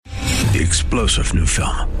The explosive new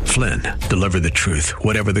film, Flynn, deliver the truth,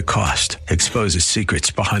 whatever the cost, exposes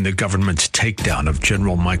secrets behind the government's takedown of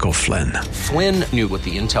General Michael Flynn. Flynn knew what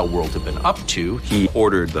the intel world had been up to. He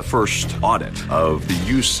ordered the first audit of the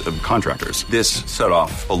use of contractors. This set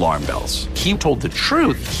off alarm bells. He told the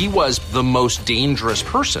truth. He was the most dangerous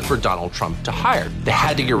person for Donald Trump to hire. They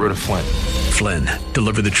had to get rid of Flynn. Flynn,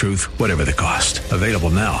 deliver the truth, whatever the cost. Available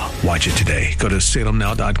now. Watch it today. Go to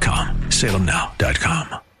salemnow.com.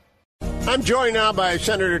 salemnow.com. I'm joined now by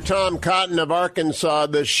Senator Tom Cotton of Arkansas,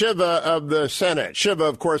 the Shiva of the Senate. Shiva,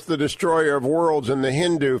 of course, the destroyer of worlds in the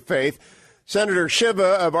Hindu faith. Senator Shiva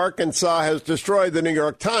of Arkansas has destroyed the New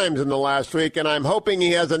York Times in the last week, and I'm hoping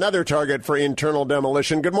he has another target for internal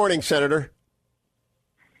demolition. Good morning, Senator.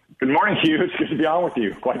 Good morning, Hugh. It's good to be on with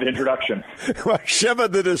you. Quite the introduction. Well, Shiva,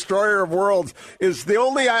 the destroyer of worlds, is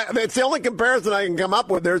it's the only comparison I can come up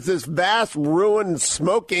with. There's this vast, ruined,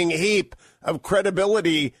 smoking heap of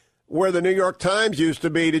credibility where the New York Times used to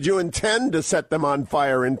be. Did you intend to set them on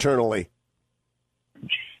fire internally?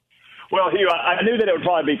 Well, Hugh, I knew that it would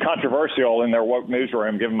probably be controversial in their woke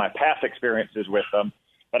newsroom, given my past experiences with them,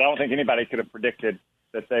 but I don't think anybody could have predicted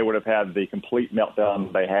that they would have had the complete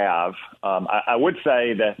meltdown they have. I would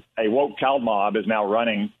say that a woke child mob is now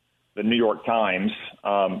running the New York Times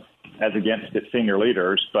as against its senior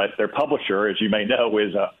leaders, but their publisher, as you may know,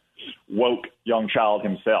 is a woke young child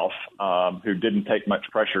himself who didn't take much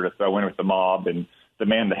pressure to throw in with the mob and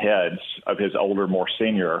demand the heads of his older, more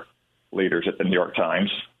senior leaders at the New York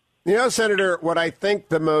Times. You know, Senator, what I think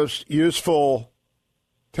the most useful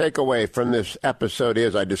takeaway from this episode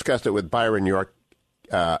is, I discussed it with Byron York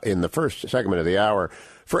in the first segment of the hour.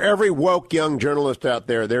 For every woke young journalist out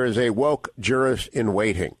there, there is a woke jurist in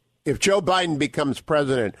waiting. If Joe Biden becomes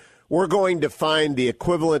president, we're going to find the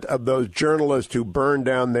equivalent of those journalists who burned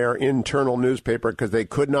down their internal newspaper because they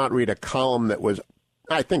could not read a column that was,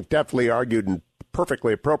 I think, deftly argued and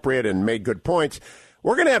perfectly appropriate and made good points.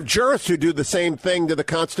 We're going to have jurists who do the same thing to the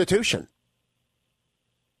Constitution.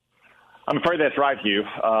 I'm afraid that's right, Hugh,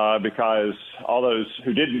 because all those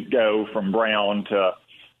who didn't go from Brown to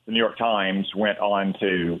the New York Times went on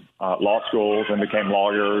to law schools and became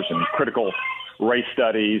lawyers and critical race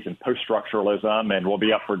studies and post-structuralism, and will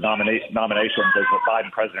be up for nominations as the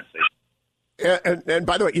Biden presidency. And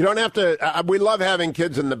by the way, you don't have to, we love having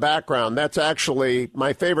kids in the background. That's actually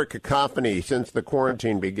my favorite cacophony since the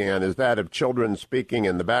quarantine began, is that of children speaking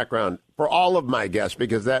in the background for all of my guests,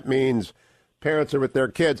 because that means parents are with their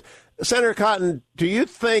kids. Senator Cotton, do you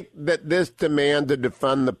think that this demand to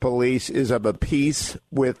defund the police is of a piece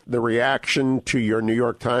with the reaction to your New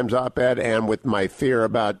York Times op-ed and with my fear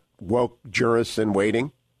about woke jurists in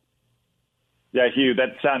waiting? Yeah, Hugh, that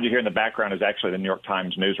sound you hear in the background is actually the New York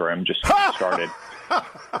Times newsroom just started.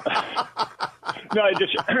 No,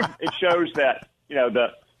 it shows that, you know,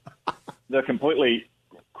 the completely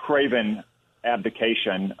craven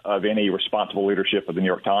abdication of any responsible leadership of the New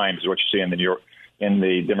York Times is what you see in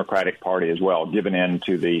the Democratic Party as well, given in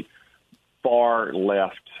to the far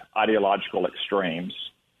left ideological extremes.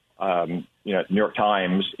 New York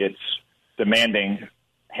Times, it's demanding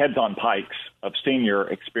heads on pikes of senior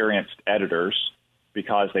experienced editors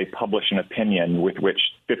because they publish an opinion with which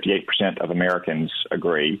 58% of Americans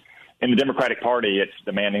agree. In the Democratic Party, it's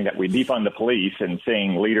demanding that we defund the police, and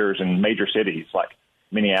seeing leaders in major cities like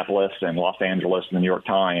Minneapolis and Los Angeles and the New York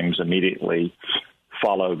Times immediately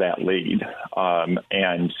follow that lead.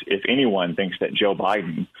 And if anyone thinks that Joe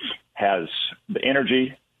Biden has the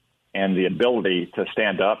energy and the ability to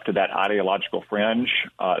stand up to that ideological fringe,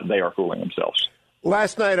 they are fooling themselves.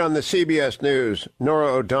 Last night on the CBS News,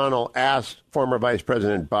 Norah O'Donnell asked former Vice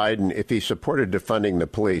President Biden if he supported defunding the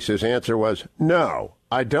police. His answer was, no,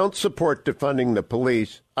 I don't support defunding the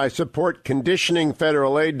police. I support conditioning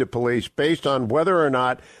federal aid to police based on whether or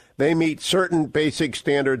not they meet certain basic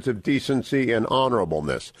standards of decency and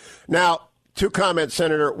honorableness. Now, two comments,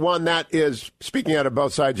 Senator. One, that is speaking out of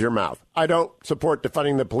both sides of your mouth. I don't support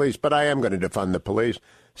defunding the police, but I am going to defund the police.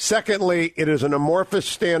 Secondly, it is an amorphous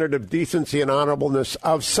standard of decency and honorableness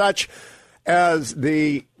of such as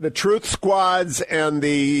the truth squads and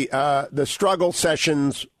the struggle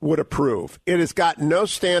sessions would approve. It has got no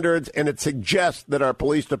standards, and it suggests that our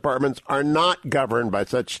police departments are not governed by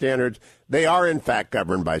such standards. They are, in fact,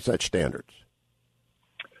 governed by such standards.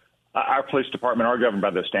 Our police department are governed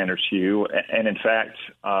by those standards, Hugh. And in fact,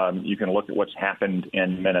 you can look at what's happened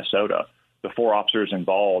in Minnesota. The 4 officers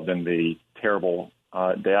involved in the terrible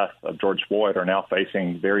death of George Floyd are now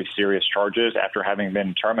facing very serious charges after having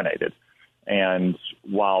been terminated. And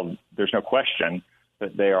while there's no question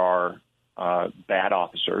that they are bad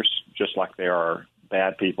officers, just like they are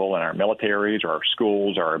bad people in our militaries or our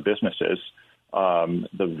schools or our businesses,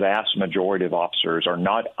 the vast majority of officers are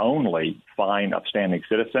not only fine, upstanding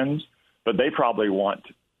citizens, but they probably want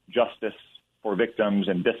justice for victims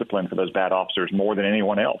and discipline for those bad officers more than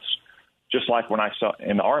anyone else. Just like when I saw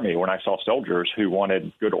in the Army, when I saw soldiers who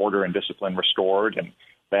wanted good order and discipline restored and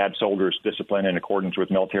bad soldiers disciplined in accordance with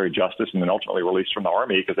military justice and then ultimately released from the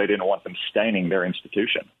Army because they didn't want them staining their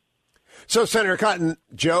institution. So, Senator Cotton,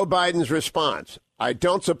 Joe Biden's response, I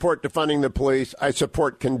don't support defunding the police. I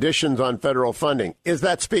support conditions on federal funding. Is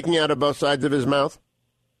that speaking out of both sides of his mouth?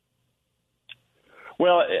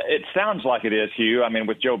 Well, it sounds like it is, Hugh. I mean,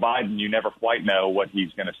 with Joe Biden, you never quite know what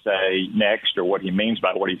he's going to say next or what he means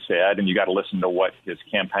by what he said. And you got to listen to what his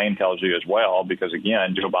campaign tells you as well, because,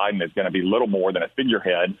 again, Joe Biden is going to be little more than a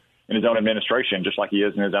figurehead in his own administration, just like he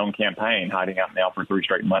is in his own campaign, hiding out now for 3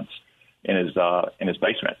 straight months in his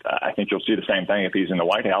basement. I think you'll see the same thing if he's in the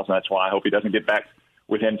White House. And that's why I hope he doesn't get back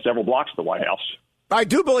within several blocks of the White House. I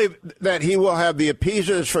do believe that he will have the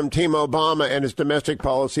appeasers from Team Obama, and his domestic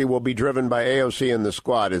policy will be driven by AOC and the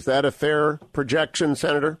squad. Is that a fair projection,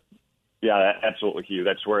 Senator? Yeah, absolutely, Hugh.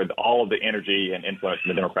 That's where all of the energy and influence in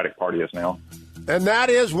the Democratic Party is now. And that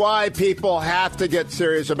is why people have to get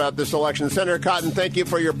serious about this election. Senator Cotton, thank you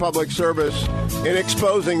for your public service in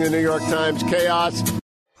exposing the New York Times chaos.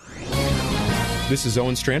 This is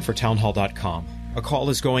Owen Strand for townhall.com. A call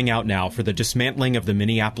is going out now for the dismantling of the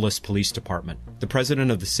Minneapolis Police Department. The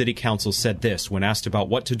president of the city council said this when asked about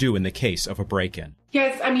what to do in the case of a break-in.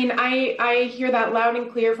 Yes, I mean, I hear that loud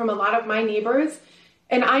and clear from a lot of my neighbors.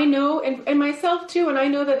 And I know, and myself too, and I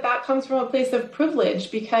know that that comes from a place of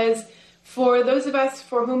privilege, because for those of us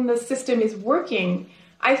for whom the system is working,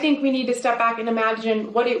 I think we need to step back and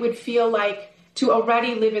imagine what it would feel like to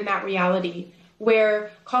already live in that reality,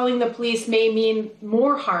 where calling the police may mean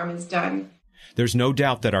more harm is done. There's no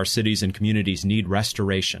doubt that our cities and communities need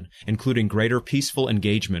restoration, including greater peaceful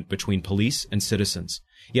engagement between police and citizens.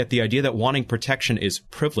 Yet the idea that wanting protection is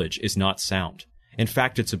privilege is not sound. In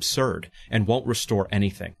fact, it's absurd and won't restore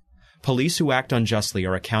anything. Police who act unjustly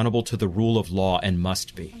are accountable to the rule of law and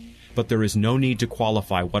must be. But there is no need to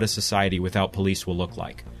qualify what a society without police will look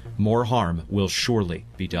like. More harm will surely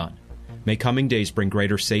be done. May coming days bring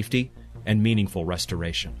greater safety and meaningful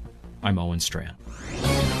restoration. I'm Owen Strand.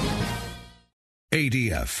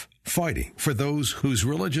 ADF, fighting for those whose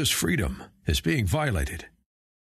religious freedom is being violated.